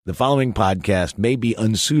The following podcast may be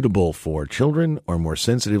unsuitable for children or more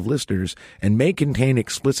sensitive listeners and may contain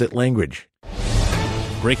explicit language.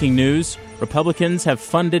 Breaking news, Republicans have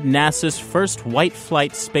funded NASA's first white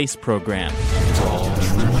flight space program.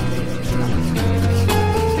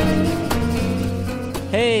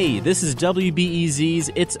 Hey, this is WBEZ's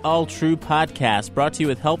It's All True podcast, brought to you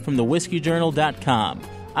with help from thewhiskeyjournal.com.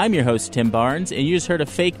 I'm your host, Tim Barnes, and you just heard a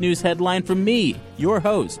fake news headline from me, your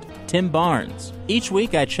host, Tim Barnes. Each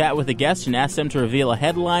week, I chat with a guest and ask them to reveal a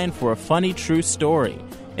headline for a funny, true story.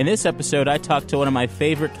 In this episode, I talked to one of my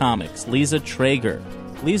favorite comics, Liza Treyger.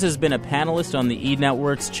 Liza's been a panelist on the E!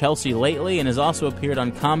 Network's Chelsea Lately and has also appeared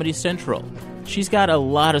on Comedy Central. She's got a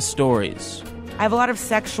lot of stories. I have a lot of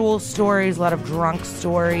sexual stories, a lot of drunk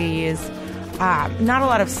stories, not a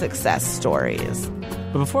lot of success stories.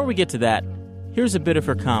 But before we get to that, here's a bit of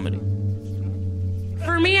her comedy.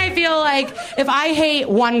 For me, I feel like if I hate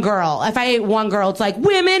one girl, it's like,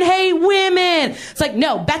 women hate women. It's like,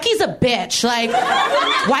 no, Becky's a bitch. Like,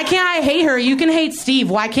 why can't I hate her? You can hate Steve.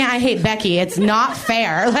 Why can't I hate Becky? It's not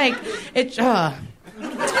fair. Like, that's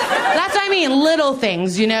what I mean, little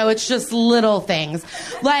things, you know, it's just little things.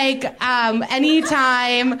 Like,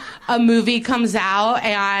 anytime a movie comes out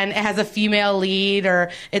and it has a female lead or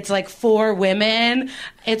it's like 4 women,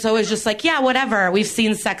 it's always just like, yeah, whatever. We've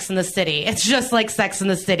seen Sex in the City. It's just like Sex in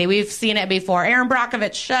the City. We've seen it before. Aaron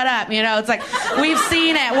Brockovich, shut up. You know, it's like, we've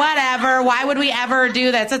seen it, whatever. Why would we ever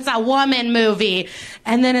do this? It's a woman movie.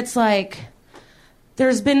 And then it's like,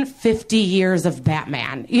 there's been 50 years of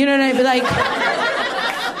Batman. You know what I mean? Like,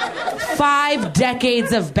 5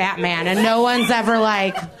 decades of Batman, and no one's ever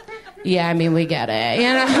like, yeah, I mean, we get it,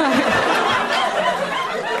 you know?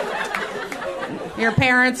 Your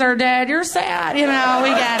parents are dead, you're sad, you know, we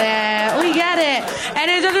get it.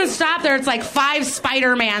 And it doesn't stop there. It's like 5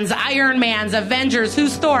 Spider-Mans, Iron Mans, Avengers.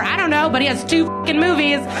 Who's Thor? I don't know, but he has 2 fucking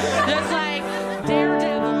movies. Just like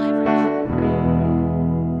Daredevil.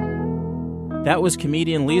 That was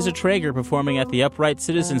comedian Liza Treyger performing at the Upright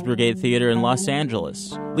Citizens Brigade Theater in Los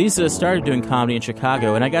Angeles. Liza started doing comedy in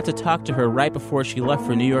Chicago, and I got to talk to her right before she left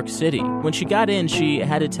for New York City. When she got in, she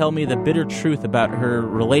had to tell me the bitter truth about her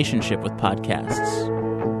relationship with podcasts.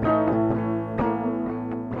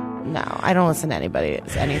 No, I don't listen to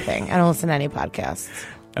anything. I don't listen to any podcasts.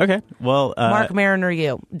 Okay, well... Mark Maron or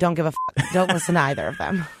you, don't give a fuck. Don't listen to either of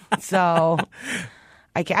them. So,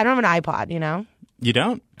 I don't have an iPod, you know? You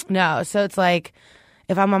don't? No, so it's like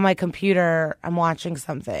if I'm on my computer, I'm watching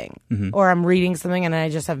something or I'm reading something and I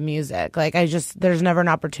just have music. Like there's never an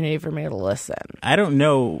opportunity for me to listen. I don't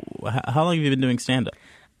know. How long have you been doing stand-up?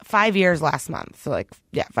 5 years last month. So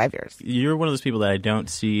 5 years. You're one of those people that I don't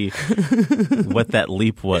see what that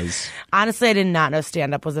leap was. Honestly, I did not know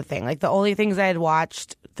stand-up was a thing. Like the only things I had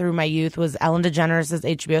watched through my youth was Ellen DeGeneres'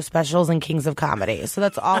 HBO specials and Kings of Comedy. So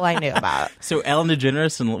that's all I knew about. So Ellen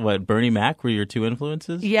DeGeneres and Bernie Mac were your 2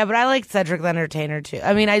 influences? Yeah, but I liked Cedric the Entertainer too.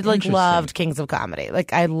 I mean, I loved Kings of Comedy.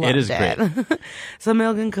 Like I loved it. It is great. Some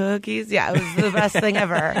milk and cookies. Yeah, it was the best thing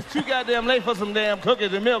ever. Too goddamn late for some damn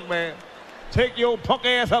cookies and milk, man. Take your punk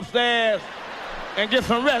ass upstairs and get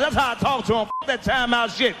some rest. That's how I talk to them. F*** that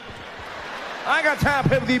timeout shit. I ain't got time to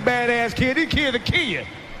play with these badass kids. These kids will kill you.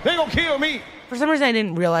 They gonna kill me. For some reason, I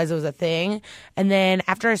didn't realize it was a thing. And then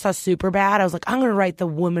after I saw Superbad, I was like, I'm going to write the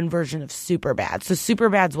woman version of Superbad. So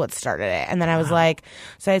Superbad's what started it. And then I was like,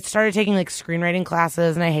 so I started taking like screenwriting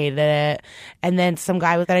classes and I hated it. And then some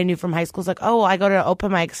guy that I knew from high school was like, oh, I go to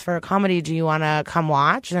open mics for a comedy. Do you want to come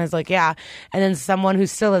watch? And I was like, yeah. And then someone who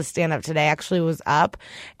still is stand up today actually was up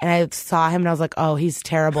and I saw him and I was like, oh, he's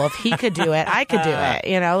terrible. If he could do it, I could do it.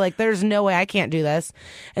 You know, like there's no way I can't do this.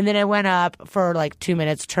 And then I went up for like 2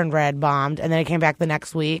 minutes, turned red, bombed. And then I came back the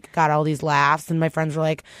next week, got all these laughs, and my friends were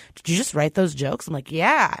like, did you just write those jokes? I'm like,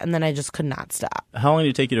 yeah. And then I just could not stop. How long did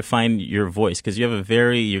it take you to find your voice? Because you have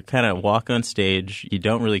you kind of walk on stage, you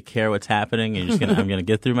don't really care what's happening, and you're just I'm going to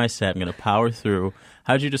get through my set, I'm going to power through.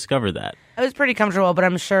 How did you discover that? I was pretty comfortable, but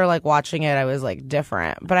I'm sure like watching it, I was like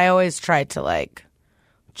different. But I always tried to like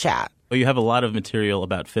chat. Well, you have a lot of material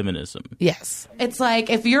about feminism. Yes. It's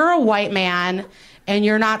like if you're a white man and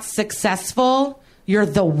you're not successful, you're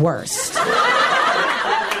the worst.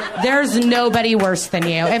 There's nobody worse than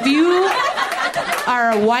you. If you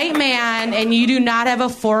are a white man and you do not have a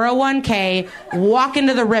 401k, walk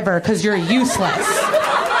into the river because you're useless.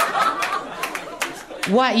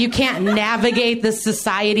 What, you can't navigate the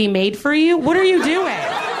society made for you? What are you doing?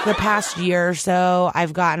 The past year or so,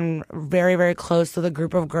 I've gotten very, very close to the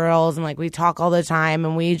group of girls, and like we talk all the time,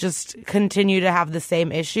 and we just continue to have the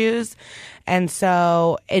same issues. And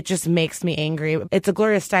so it just makes me angry. It's a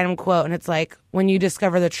Gloria Steinem quote, and it's like, when you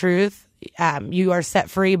discover the truth, you are set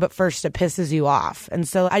free, but first it pisses you off. And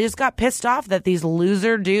so I just got pissed off that these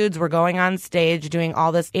loser dudes were going on stage doing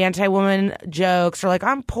all this anti-woman jokes or like,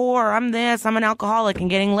 I'm poor, I'm this, I'm an alcoholic, and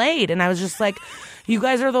getting laid. And I was just like, you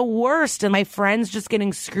guys are the worst. And my friends just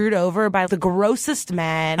getting screwed over by the grossest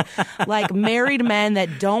men, like married men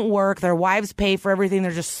that don't work. Their wives pay for everything.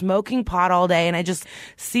 They're just smoking pot all day. And I just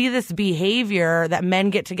see this behavior that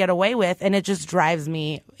men get to get away with, and it just drives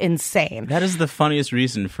me insane. That is the funniest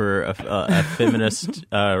reason for a feminist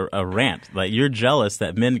a rant. Like, you're jealous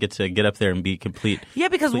that men get to get up there and be complete. Yeah,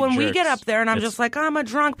 because when we jerks. get up there and I'm just like, I'm a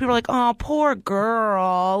drunk, people are like, oh, poor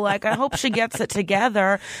girl. Like, I hope she gets it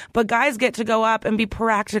together. But guys get to go up and be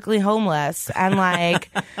practically homeless. And like,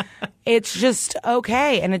 it's just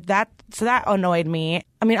okay. And that annoyed me.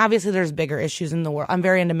 I mean, obviously there's bigger issues in the world. I'm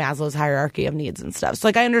very into Maslow's hierarchy of needs and stuff. So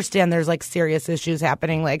like, I understand there's like serious issues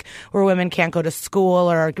happening, like where women can't go to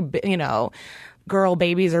school or, you know, girl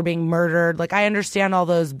babies are being murdered. Like, I understand all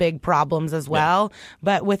those big problems as well. Yeah.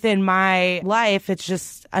 But within my life, it's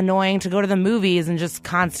just annoying to go to the movies and just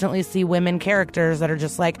constantly see women characters that are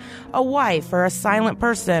just like a wife or a silent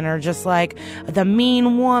person or just like the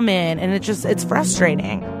mean woman. And it's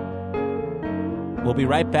frustrating. We'll be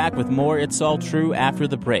right back with more It's All True after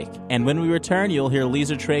the break. And when we return, you'll hear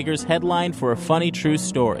Liza Treyger's headline for a funny true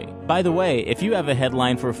story. By the way, if you have a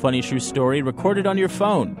headline for a funny true story, record it on your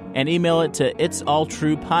phone and email it to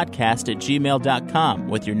itsalltruepodcast@gmail.com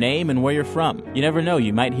with your name and where you're from. You never know,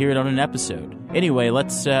 you might hear it on an episode. Anyway,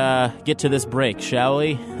 let's get to this break, shall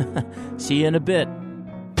we? See you in a bit.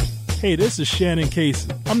 Hey, this is Shannon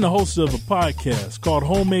Casey. I'm the host of a podcast called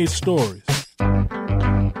Homemade Stories.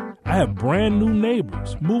 I have brand new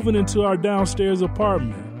neighbors moving into our downstairs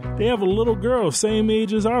apartment. They have a little girl, same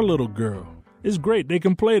age as our little girl. It's great, they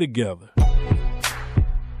can play together.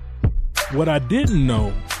 What I didn't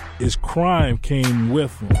know is crime came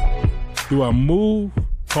with them. Do I move,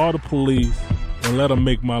 call the police, and let them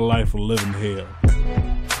make my life a living hell?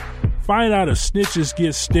 Find out if snitches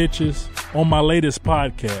get stitches on my latest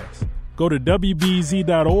podcast. Go to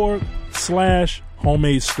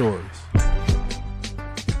wbz.org/homemade stories.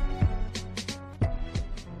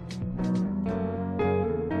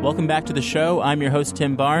 Welcome back to the show. I'm your host,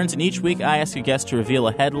 Tim Barnes, and each week I ask a guest to reveal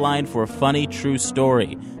a headline for a funny true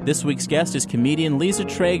story. This week's guest is comedian Liza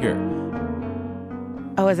Treyger.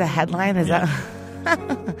 Oh, as a headline? Is that...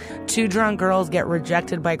 Two drunk girls get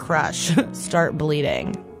rejected by crush, start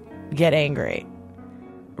bleeding, get angry.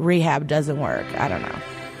 Rehab doesn't work. I don't know.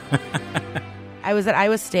 I was at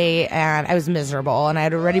Iowa State, and I was miserable, and I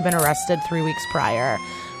had already been arrested 3 weeks prior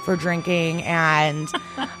for drinking, and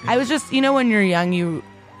I was just, you know, when you're young, you're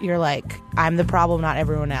like, I'm the problem, not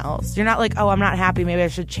everyone else. You're not like, oh, I'm not happy, maybe I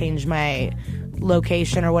should change my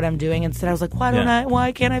location or what I'm doing. Instead, I was like,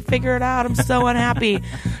 why can't I figure it out? I'm so unhappy.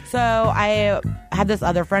 So I had this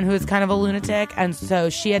other friend who was kind of a lunatic, and so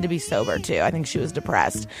she had to be sober too. I think she was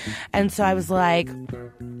depressed. And so I was like,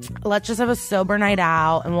 let's just have a sober night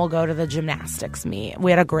out and we'll go to the gymnastics meet. We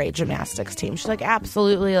had a great gymnastics team. She's like,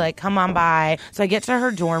 absolutely, like, come on by. So I get to her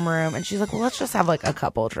dorm room and she's like, well, let's just have like a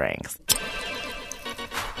couple drinks.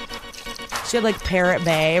 She had like Parrot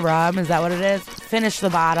Bay rum. Is that what it is? Finish the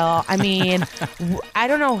bottle. I mean, I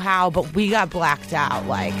don't know how, but we got blacked out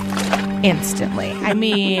like instantly. I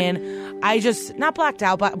mean, I just, not blacked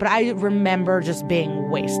out, but I remember just being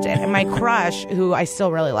wasted. And my crush, who I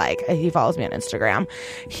still really like, he follows me on Instagram,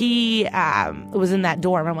 he was in that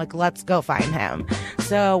dorm. I'm like, let's go find him.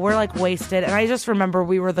 So we're like wasted. And I just remember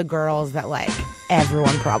we were the girls that like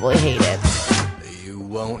everyone probably hated. You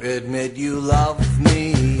won't admit you love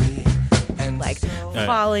me. Like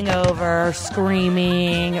falling over,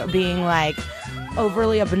 screaming, being like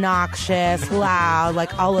overly obnoxious, loud,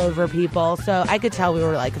 like all over people. So I could tell we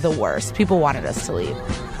were like the worst. People wanted us to leave.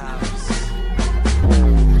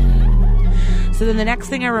 So then the next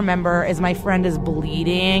thing I remember is my friend is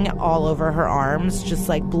bleeding all over her arms, just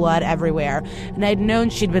like blood everywhere. And I'd known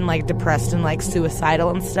she'd been like depressed and like suicidal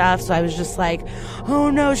and stuff. So I was just like, oh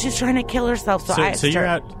no, she's trying to kill herself. So you're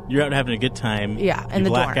out having a good time. Yeah, in the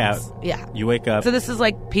black dorms. Out. Yeah. You wake up. So this is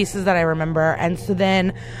like pieces that I remember. And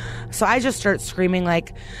so I just start screaming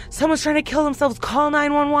like, someone's trying to kill themselves. Call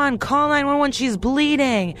 911. Call 911. She's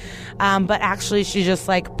bleeding. But actually she just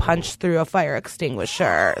like punched through a fire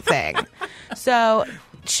extinguisher thing. So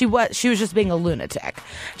she was just being a lunatic.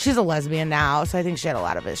 She's a lesbian now, so I think she had a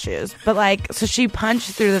lot of issues. But like, so she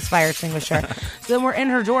punched through this fire extinguisher. So then we're in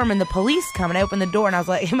her dorm and the police come and I open the door and I was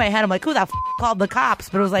like, in my head, I'm like, who the called the cops?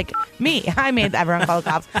 But it was like me. I made everyone call the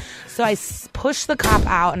cops. So I pushed the cop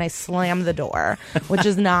out and I slammed the door, which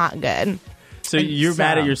is not good. So you're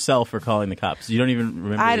mad at yourself for calling the cops. You don't even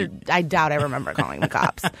remember. I doubt I remember calling the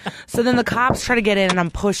cops. So then the cops try to get in, and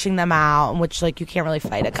I'm pushing them out, which, like, you can't really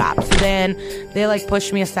fight a cop. So then they, like,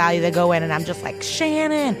 push me aside. They go in, and I'm just like,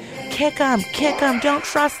 Shannon, kick them. Don't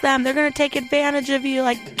trust them. They're going to take advantage of you.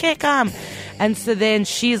 Like, kick them. And so then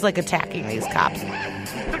she's, like, attacking these cops.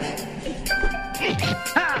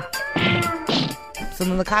 So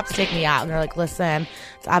then the cops take me out, and they're like, listen,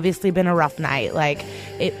 it's obviously been a rough night. Like,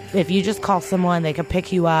 if you just call someone, they can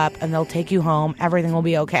pick you up, and they'll take you home. Everything will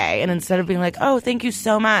be okay. And instead of being like, oh, thank you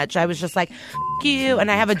so much, I was just like, F you. And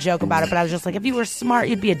I have a joke about it, but I was just like, if you were smart,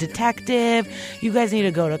 you'd be a detective. You guys need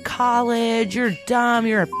to go to college. You're dumb.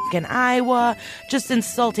 You're in Iowa. Just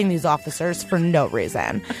insulting these officers for no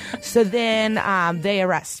reason. So then they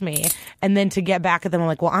arrest me. And then to get back at them, I'm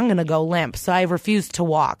like, well, I'm going to go limp. So I refused to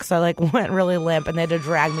walk. So I, like, went really limp, and they had to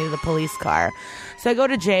drag me to the police car. So I go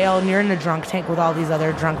to jail, and you're in a drunk tank with all these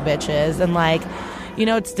other drunk bitches. And, like, you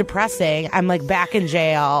know, it's depressing. I'm, like, back in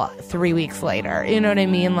jail 3 weeks later. You know what I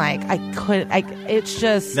mean? Like, it's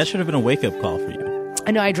just... That should have been a wake-up call for you. I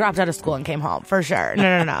know, I dropped out of school and came home, for sure.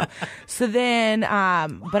 No. So then,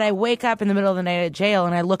 but I wake up in the middle of the night at jail,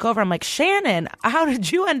 and I look over, I'm like, Shannon, how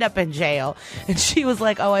did you end up in jail? And she was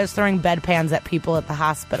like, oh, I was throwing bedpans at people at the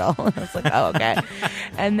hospital. And I was like, oh, okay.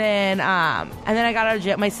 And then I got out of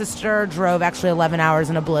jail. My sister drove actually 11 hours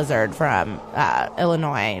in a blizzard from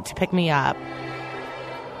Illinois to pick me up.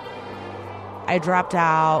 I dropped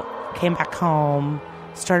out, came back home,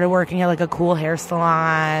 started working at, like, a cool hair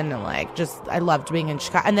salon, and, like, just, I loved being in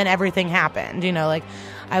Chicago. And then everything happened, you know, like,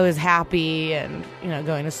 I was happy and, you know,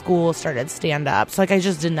 going to school, started stand-up. So, like, I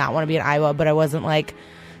just did not want to be in Iowa, but I wasn't, like,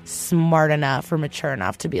 smart enough or mature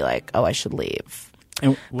enough to be like, oh, I should leave.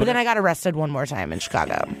 But then I got arrested one more time in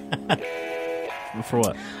Chicago. For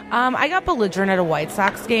what? I got belligerent at a White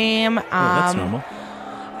Sox game. That's normal.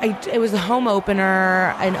 It was the home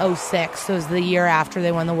opener in 2006, so it was the year after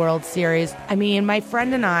they won the World Series. I mean, my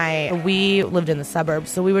friend and I, we lived in the suburbs,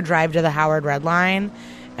 so we would drive to the Howard Red Line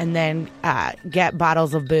and then get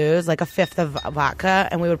bottles of booze, like a fifth of vodka,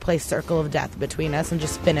 and we would play Circle of Death between us and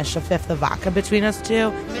just finish a fifth of vodka between us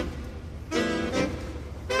two.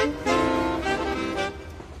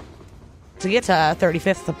 To get to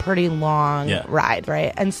 35th is a pretty long ride,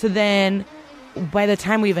 right? And so then... by the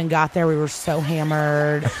time we even got there, we were so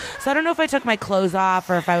hammered. So I don't know if I took my clothes off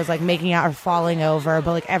or if I was, like, making out or falling over,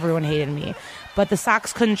 but, like, everyone hated me. But the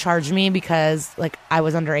Sox couldn't charge me because, like, I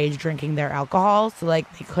was underage drinking their alcohol. So,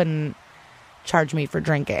 like, they couldn't charge me for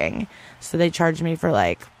drinking. So they charged me for,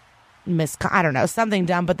 like, I don't know, something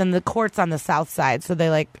dumb. But then the court's on the south side. So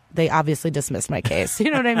they obviously dismissed my case. You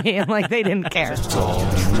know what I mean? Like, they didn't care.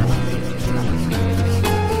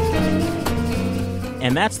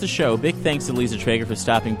 And that's the show. Big thanks to Liza Treyger for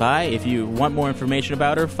stopping by. If you want more information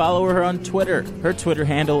about her, follow her on Twitter. Her Twitter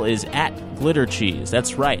handle is @glittercheese.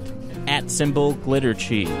 That's right,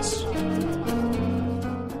 @glittercheese.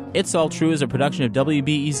 It's All True is a production of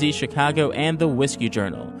WBEZ Chicago and The Whiskey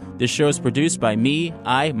Journal. This show is produced by me,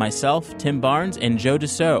 myself, Tim Barnes, and Joe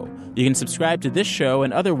DeSoe. You can subscribe to this show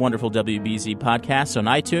and other wonderful WBEZ podcasts on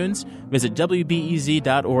iTunes. Visit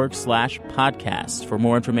wbez.org/podcasts. For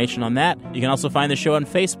more information on that, you can also find the show on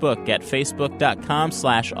Facebook at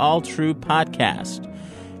facebook.com/alltruepodcast.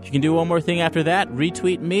 If you can do one more thing after that,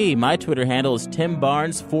 retweet me. My Twitter handle is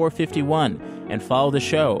TimBarnes451. And follow the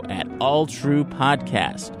show at All True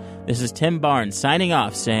Podcast. This is Tim Barnes signing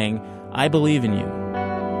off saying, I believe in you.